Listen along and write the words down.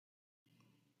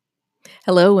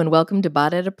Hello and welcome to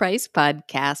Bought at a Price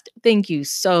podcast. Thank you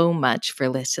so much for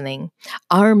listening.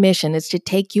 Our mission is to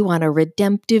take you on a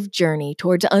redemptive journey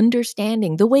towards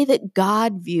understanding the way that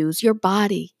God views your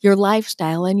body, your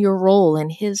lifestyle, and your role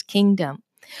in His kingdom.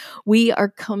 We are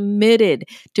committed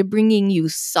to bringing you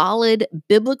solid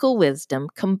biblical wisdom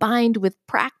combined with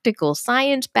practical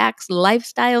science-backed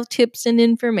lifestyle tips and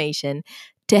information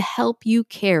to help you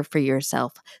care for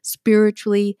yourself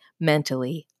spiritually,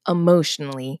 mentally,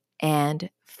 emotionally, and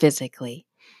physically.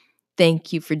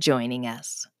 Thank you for joining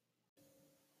us.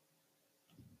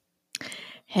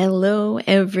 Hello,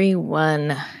 everyone.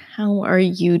 How are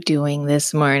you doing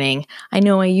this morning? I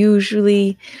know I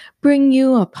usually bring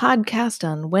you a podcast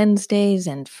on Wednesdays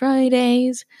and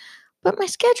Fridays, but my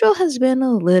schedule has been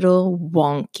a little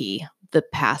wonky the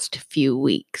past few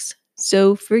weeks,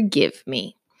 so forgive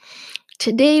me.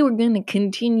 Today, we're going to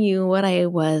continue what I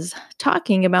was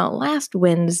talking about last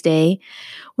Wednesday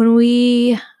when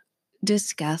we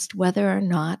discussed whether or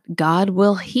not God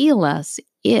will heal us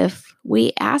if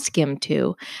we ask Him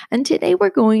to. And today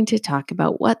we're going to talk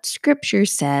about what Scripture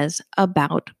says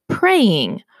about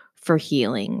praying for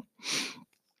healing.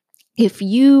 If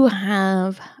you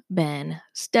have been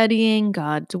studying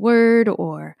God's Word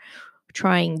or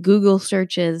trying Google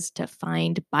searches to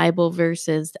find Bible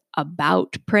verses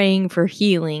about praying for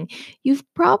healing, you've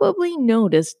probably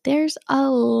noticed there's a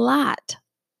lot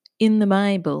in the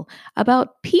Bible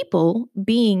about people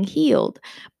being healed,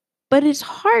 but it's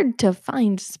hard to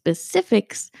find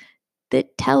specifics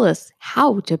that tell us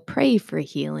how to pray for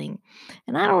healing.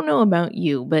 And I don't know about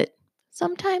you, but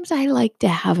sometimes I like to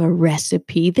have a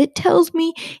recipe that tells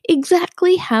me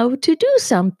exactly how to do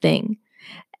something.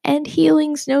 And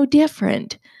healing's no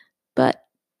different. But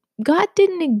God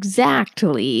didn't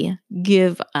exactly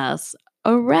give us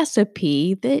a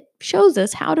recipe that shows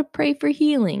us how to pray for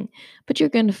healing, but you're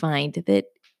going to find that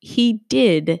He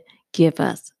did give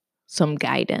us some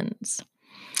guidance.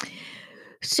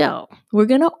 So, we're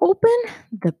going to open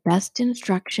the best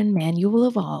instruction manual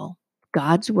of all,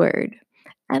 God's Word,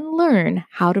 and learn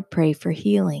how to pray for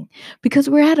healing, because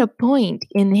we're at a point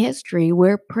in history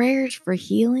where prayers for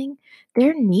healing,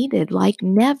 they're needed like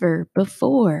never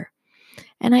before.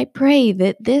 And I pray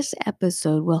that this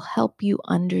episode will help you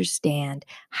understand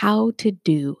how to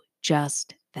do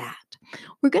just that.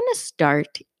 We're going to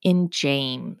start in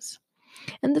James.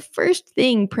 And the first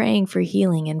thing praying for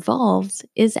healing involves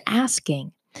is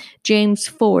asking. James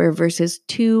 4, verses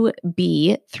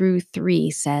 2b through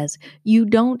 3 says, "You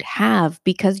don't have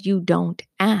because you don't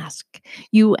ask.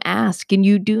 You ask and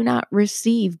you do not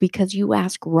receive because you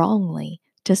ask wrongly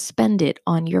to spend it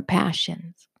on your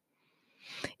passions."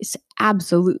 It's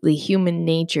absolutely human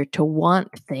nature to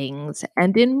want things,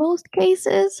 and in most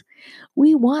cases,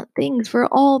 we want things for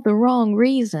all the wrong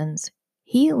reasons,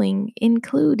 healing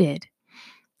included.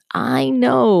 I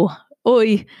know,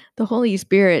 the Holy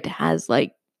Spirit has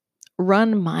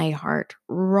run my heart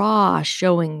raw,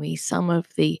 showing me some of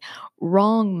the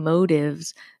wrong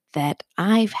motives that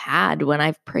I've had when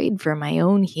I've prayed for my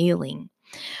own healing.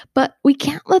 But we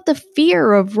can't let the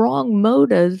fear of wrong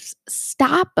motives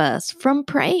stop us from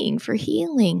praying for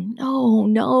healing. No,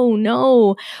 no,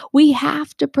 no. We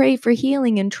have to pray for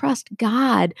healing and trust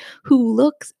God, who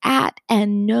looks at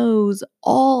and knows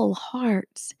all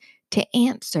hearts, to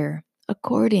answer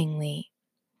accordingly.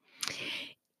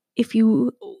 If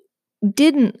you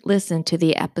didn't listen to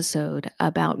the episode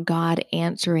about God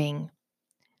answering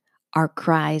our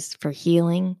cries for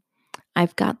healing,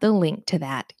 I've got the link to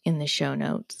that in the show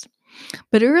notes.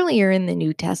 But earlier in the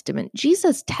New Testament,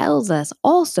 Jesus tells us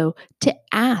also to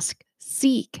ask,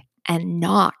 seek, and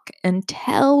knock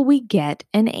until we get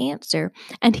an answer.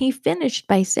 And he finished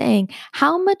by saying,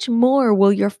 "How much more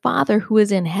will your Father who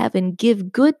is in heaven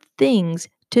give good things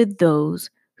to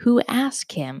those who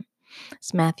ask him?"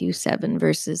 It's Matthew 7,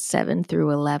 verses 7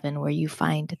 through 11, where you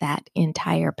find that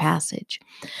entire passage.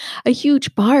 A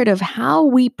huge part of how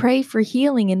we pray for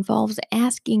healing involves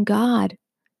asking God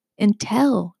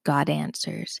until God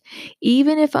answers.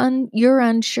 Even if you're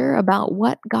unsure about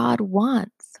what God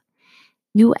wants,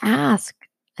 you ask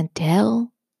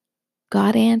until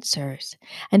God answers.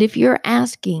 And if you're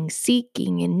asking,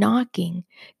 seeking, and knocking,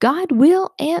 God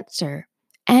will answer,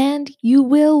 and you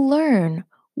will learn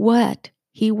what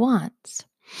He wants.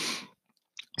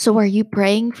 So, are you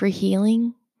praying for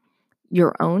healing?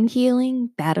 Your own healing,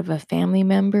 that of a family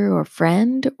member or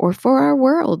friend, or for our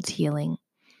world's healing?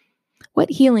 What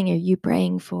healing are you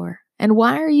praying for? And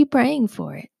why are you praying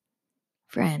for it?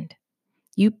 Friend,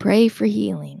 you pray for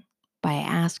healing by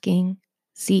asking,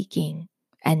 seeking,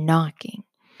 and knocking.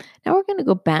 Now we're going to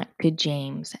go back to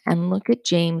James and look at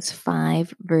James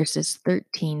 5, verses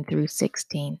 13 through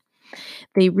 16.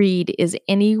 They read, "Is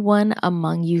anyone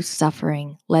among you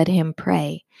suffering? Let him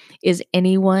pray. Is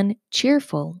anyone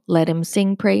cheerful? Let him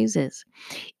sing praises.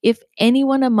 If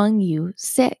anyone among you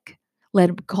sick, let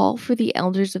him call for the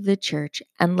elders of the church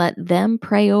and let them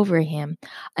pray over him,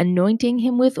 anointing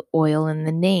him with oil in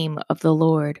the name of the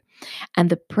Lord. And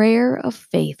the prayer of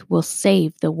faith will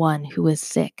save the one who is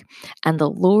sick, and the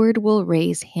Lord will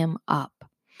raise him up.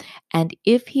 And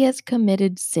if he has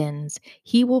committed sins,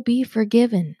 he will be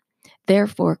forgiven.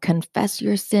 Therefore, confess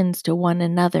your sins to one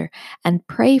another and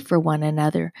pray for one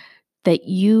another that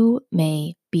you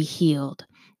may be healed.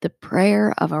 The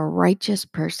prayer of a righteous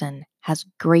person has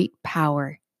great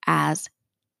power as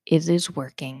it is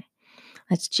working."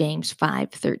 That's James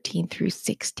 5:13 through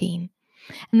 16.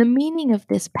 And the meaning of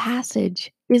this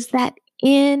passage is that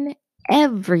in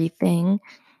everything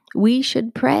we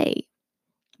should pray.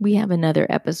 We have another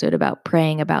episode about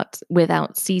praying about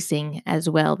without ceasing as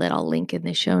well that I'll link in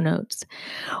the show notes.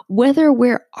 Whether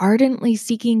we're ardently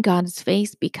seeking God's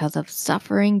face because of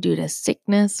suffering due to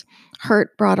sickness,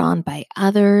 hurt brought on by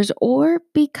others, or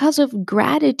because of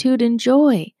gratitude and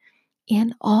joy,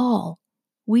 in all,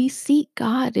 we seek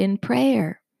God in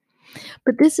prayer.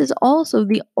 But this is also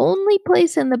the only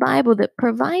place in the Bible that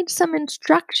provides some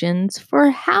instructions for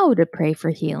how to pray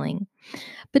for healing.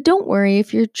 But don't worry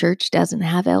if your church doesn't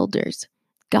have elders.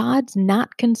 God's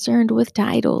not concerned with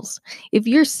titles. If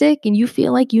you're sick and you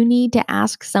feel like you need to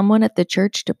ask someone at the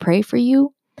church to pray for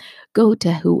you, go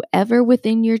to whoever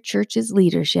within your church's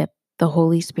leadership the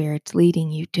Holy Spirit's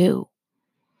leading you to.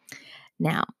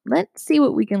 Now, let's see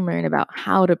what we can learn about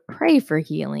how to pray for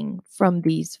healing from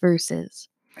these verses.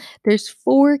 There's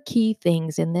 4 key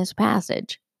things in this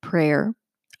passage: prayer,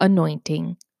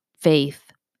 anointing,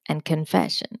 faith, and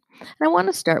confession. And I want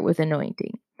to start with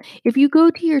anointing. If you go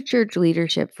to your church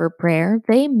leadership for prayer,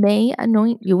 they may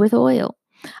anoint you with oil.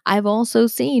 I've also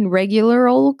seen regular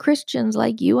old Christians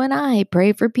like you and I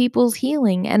pray for people's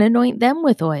healing and anoint them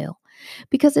with oil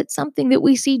because it's something that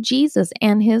we see Jesus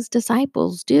and his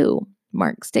disciples do.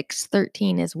 Mark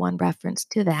 6:13 is one reference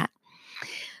to that.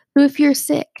 So if you're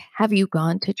sick, have you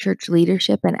gone to church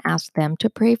leadership and asked them to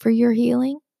pray for your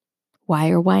healing? Why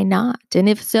or why not? And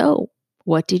if so,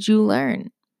 what did you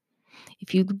learn?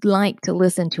 If you'd like to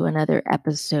listen to another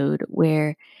episode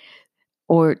or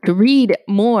to read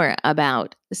more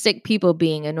about sick people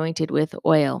being anointed with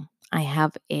oil, I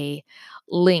have a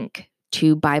link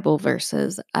to Bible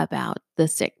verses about the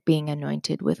sick being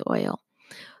anointed with oil.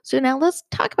 So now let's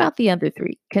talk about the other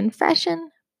 3: confession,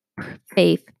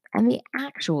 faith, and the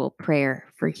actual prayer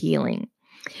for healing.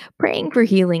 Praying for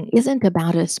healing isn't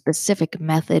about a specific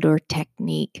method or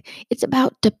technique. It's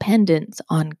about dependence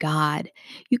on God.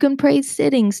 You can pray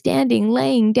sitting, standing,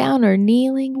 laying down, or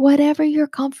kneeling, whatever you're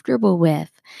comfortable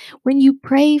with. When you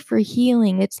pray for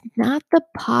healing, it's not the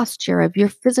posture of your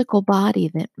physical body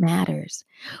that matters.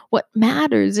 What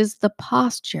matters is the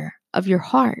posture of your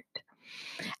heart.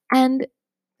 And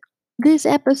this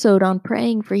episode on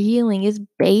praying for healing is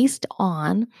based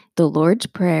on the Lord's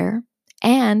Prayer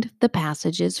and the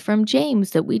passages from James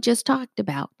that we just talked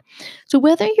about. So,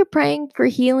 whether you're praying for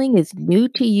healing is new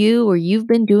to you or you've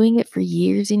been doing it for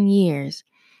years and years,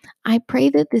 I pray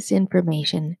that this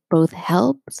information both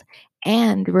helps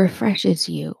and refreshes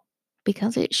you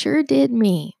because it sure did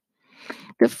me.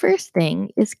 The first thing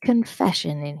is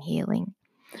confession in healing.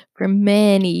 For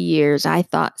many years, I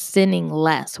thought sinning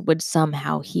less would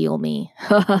somehow heal me.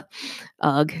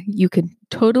 Ugh, you can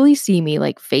totally see me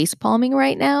like face palming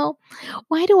right now.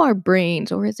 Why do our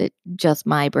brains, or is it just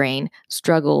my brain,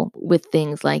 struggle with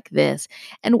things like this?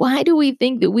 And why do we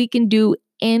think that we can do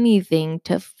anything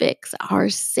to fix our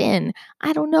sin?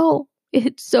 I don't know.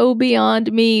 It's so beyond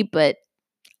me, but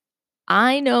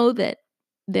I know that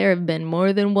there have been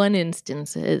more than one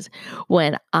instances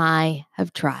when I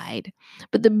have tried.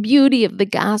 But the beauty of the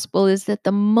gospel is that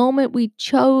the moment we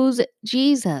chose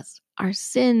Jesus, our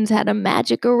sins had a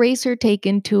magic eraser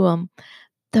taken to them,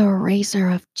 the eraser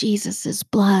of Jesus's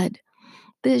blood.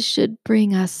 This should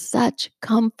bring us such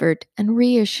comfort and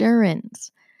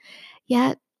reassurance.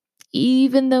 Yet,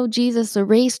 even though Jesus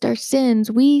erased our sins,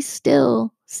 we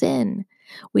still sin.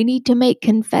 We need to make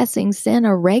confessing sin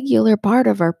a regular part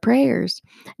of our prayers,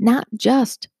 not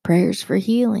just prayers for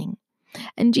healing.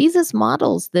 And Jesus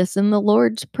models this in the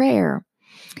Lord's Prayer.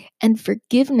 And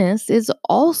forgiveness is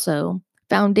also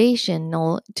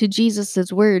foundational to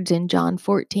Jesus' words in John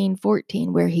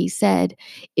 14:14, where he said,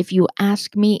 "If you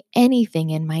ask me anything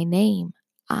in my name,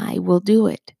 I will do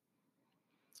it."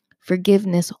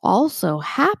 Forgiveness also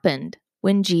happened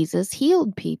when Jesus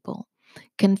healed people.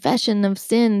 Confession of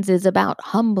sins is about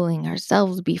humbling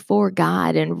ourselves before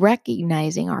God and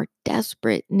recognizing our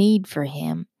desperate need for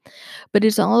Him. But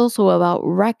it's also about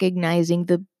recognizing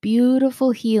the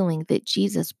beautiful healing that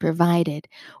Jesus provided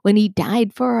when he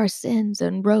died for our sins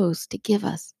and rose to give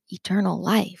us eternal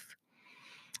life.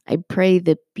 I pray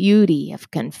the beauty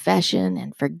of confession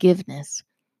and forgiveness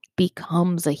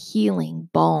becomes a healing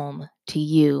balm to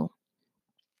you.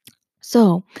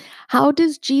 So, how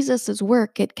does Jesus'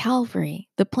 work at Calvary,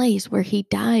 the place where he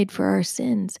died for our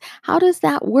sins, how does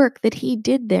that work that he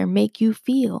did there make you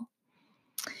feel?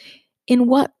 In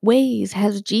what ways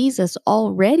has Jesus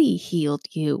already healed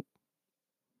you?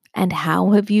 And how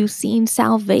have you seen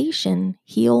salvation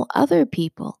heal other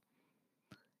people?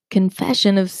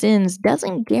 Confession of sins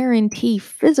doesn't guarantee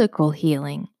physical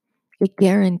healing. It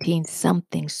guarantees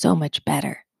something so much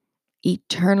better: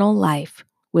 eternal life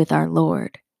with our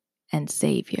Lord and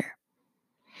Savior.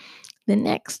 The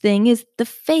next thing is the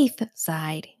faith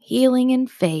side, healing in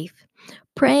faith.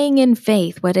 Praying in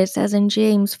faith, what it says in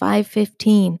James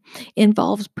 5:15,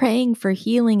 involves praying for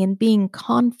healing and being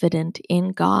confident in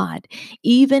God,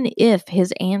 even if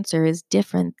his answer is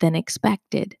different than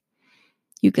expected.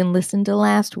 You can listen to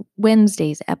last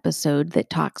Wednesday's episode that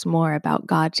talks more about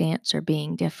God's answer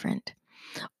being different.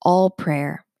 All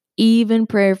prayer, even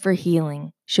prayer for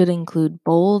healing, should include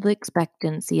bold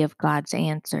expectancy of God's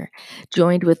answer,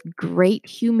 joined with great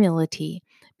humility,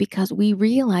 because we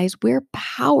realize we're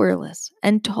powerless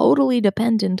and totally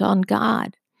dependent on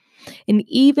God. And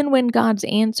even when God's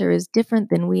answer is different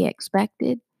than we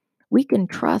expected, we can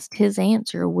trust his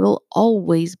answer will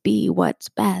always be what's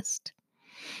best.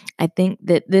 I think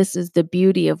that this is the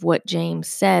beauty of what James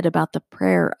said about the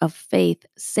prayer of faith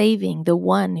saving the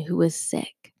one who is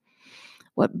sick.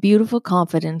 What beautiful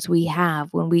confidence we have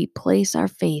when we place our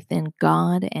faith in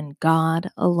God and God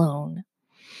alone.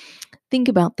 Think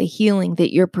about the healing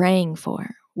that you're praying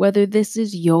for, whether this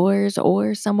is yours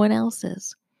or someone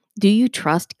else's. Do you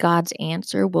trust God's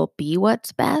answer will be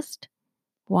what's best?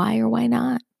 Why or why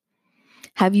not?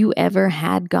 Have you ever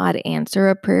had God answer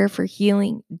a prayer for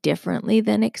healing differently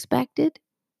than expected?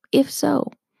 If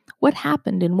so, what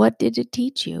happened and what did it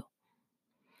teach you?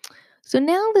 So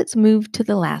now let's move to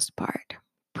the last part,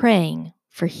 praying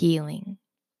for healing.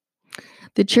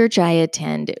 The church I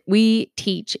attend, we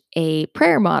teach a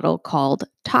prayer model called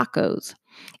tacos,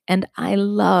 and I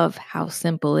love how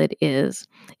simple it is.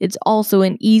 It's also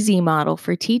an easy model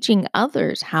for teaching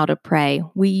others how to pray.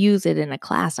 We use it in a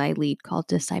class I lead called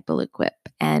Disciple Equip,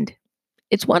 and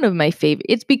it's one of my favorite.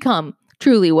 It's become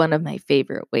truly one of my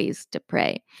favorite ways to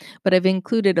pray. But I've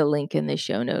included a link in the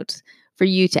show notes for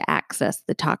you to access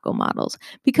the taco models,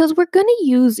 because we're going to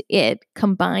use it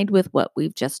combined with what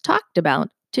we've just talked about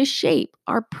to shape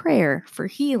our prayer for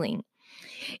healing.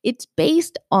 It's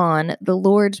based on the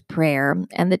Lord's Prayer,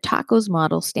 and the tacos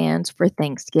model stands for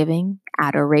thanksgiving,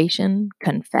 adoration,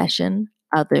 confession,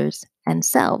 others, and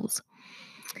selves.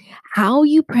 How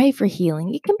you pray for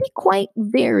healing, it can be quite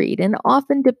varied and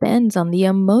often depends on the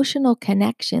emotional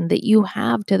connection that you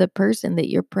have to the person that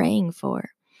you're praying for.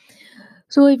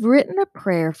 So I've written a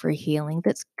prayer for healing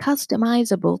that's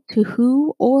customizable to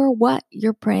who or what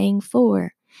you're praying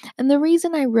for. And the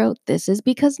reason I wrote this is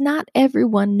because not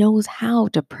everyone knows how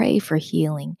to pray for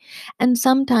healing. And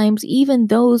sometimes even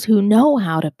those who know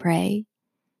how to pray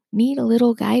need a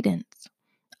little guidance.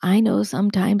 I know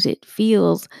sometimes it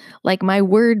feels like my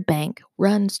word bank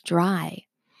runs dry.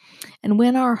 And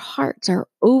when our hearts are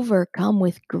overcome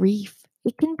with grief,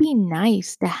 it can be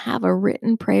nice to have a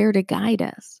written prayer to guide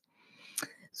us.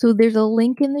 So there's a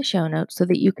link in the show notes so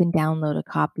that you can download a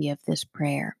copy of this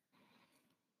prayer.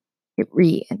 It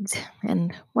reads,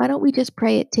 and why don't we just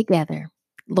pray it together?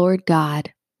 Lord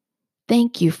God,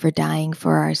 thank you for dying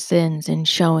for our sins and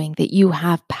showing that you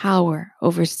have power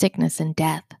over sickness and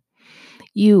death.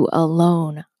 You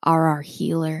alone are our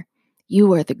healer.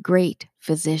 You are the great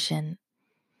physician.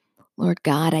 Lord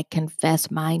God, I confess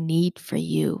my need for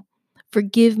you.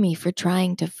 Forgive me for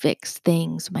trying to fix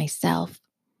things myself.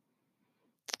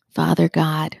 Father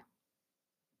God,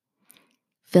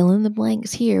 fill in the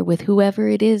blanks here with whoever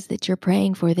it is that you're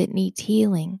praying for that needs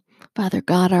healing. Father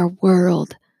God, our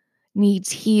world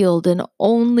needs healed, and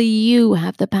only you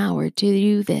have the power to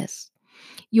do this.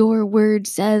 Your word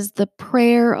says the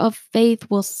prayer of faith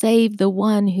will save the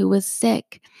one who is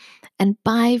sick. And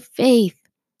by faith,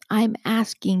 I'm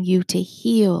asking you to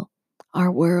heal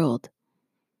our world.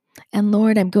 And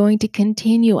Lord, I'm going to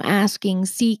continue asking,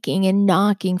 seeking, and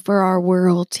knocking for our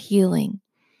world's healing.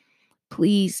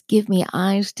 Please give me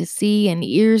eyes to see and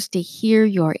ears to hear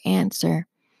your answer,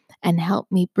 and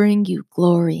help me bring you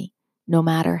glory no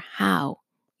matter how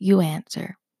you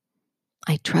answer.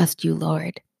 I trust you,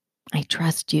 Lord. I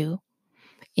trust you.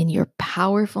 In your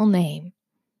powerful name,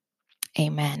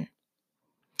 amen.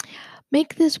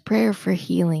 Make this prayer for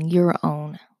healing your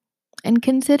own and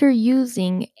consider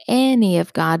using any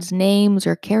of God's names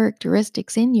or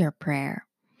characteristics in your prayer.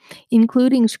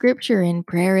 Including scripture in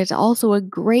prayer is also a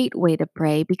great way to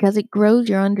pray because it grows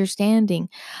your understanding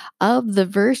of the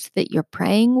verse that you're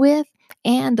praying with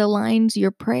and aligns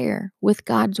your prayer with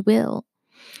God's will.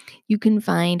 You can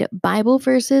find Bible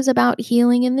verses about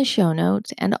healing in the show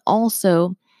notes and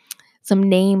also some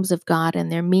names of God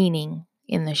and their meaning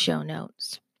in the show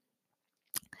notes.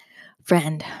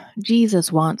 Friend,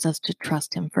 Jesus wants us to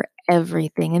trust Him for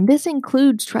everything, and this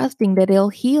includes trusting that He'll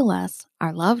heal us,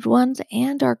 our loved ones,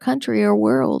 and our country or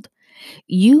world.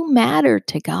 You matter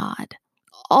to God.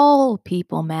 All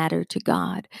people matter to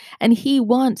God, and He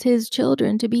wants His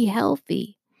children to be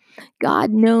healthy.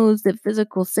 God knows that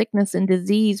physical sickness and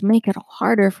disease make it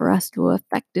harder for us to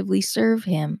effectively serve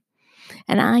Him.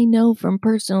 And I know from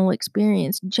personal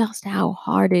experience just how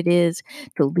hard it is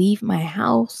to leave my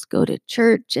house, go to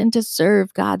church, and to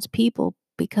serve God's people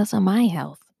because of my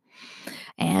health.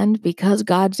 And because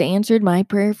God's answered my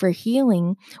prayer for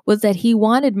healing was that He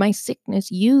wanted my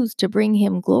sickness used to bring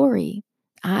Him glory,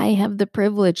 I have the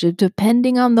privilege of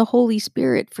depending on the Holy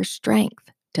Spirit for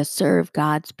strength to serve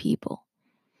God's people.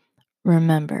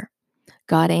 Remember,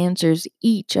 God answers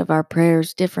each of our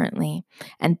prayers differently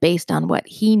and based on what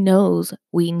He knows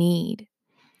we need.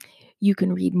 You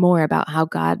can read more about how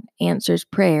God answers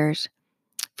prayers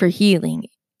for healing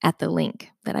at the link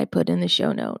that I put in the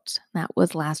show notes. That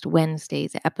was last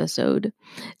Wednesday's episode.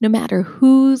 No matter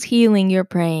whose healing you're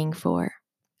praying for,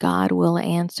 God will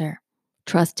answer.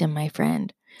 Trust Him, my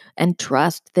friend, and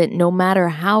trust that no matter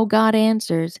how God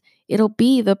answers, it'll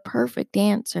be the perfect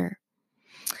answer.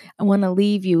 I want to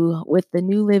leave you with the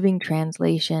New Living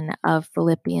Translation of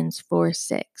Philippians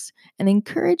 4:6 and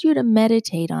encourage you to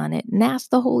meditate on it and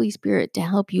ask the Holy Spirit to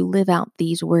help you live out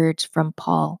these words from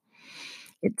Paul.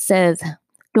 It says,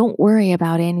 don't worry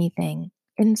about anything.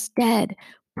 Instead,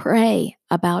 pray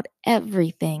about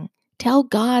everything. Tell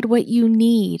God what you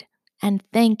need and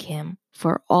thank Him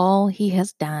for all He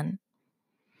has done.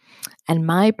 And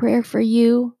my prayer for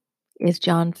you is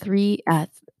John 3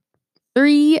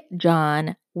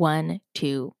 John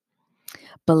 1:2.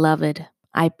 Beloved,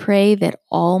 I pray that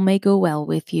all may go well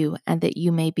with you and that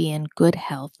you may be in good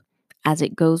health as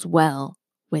it goes well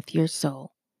with your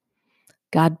soul.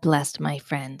 God bless, my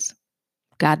friends.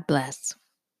 God bless.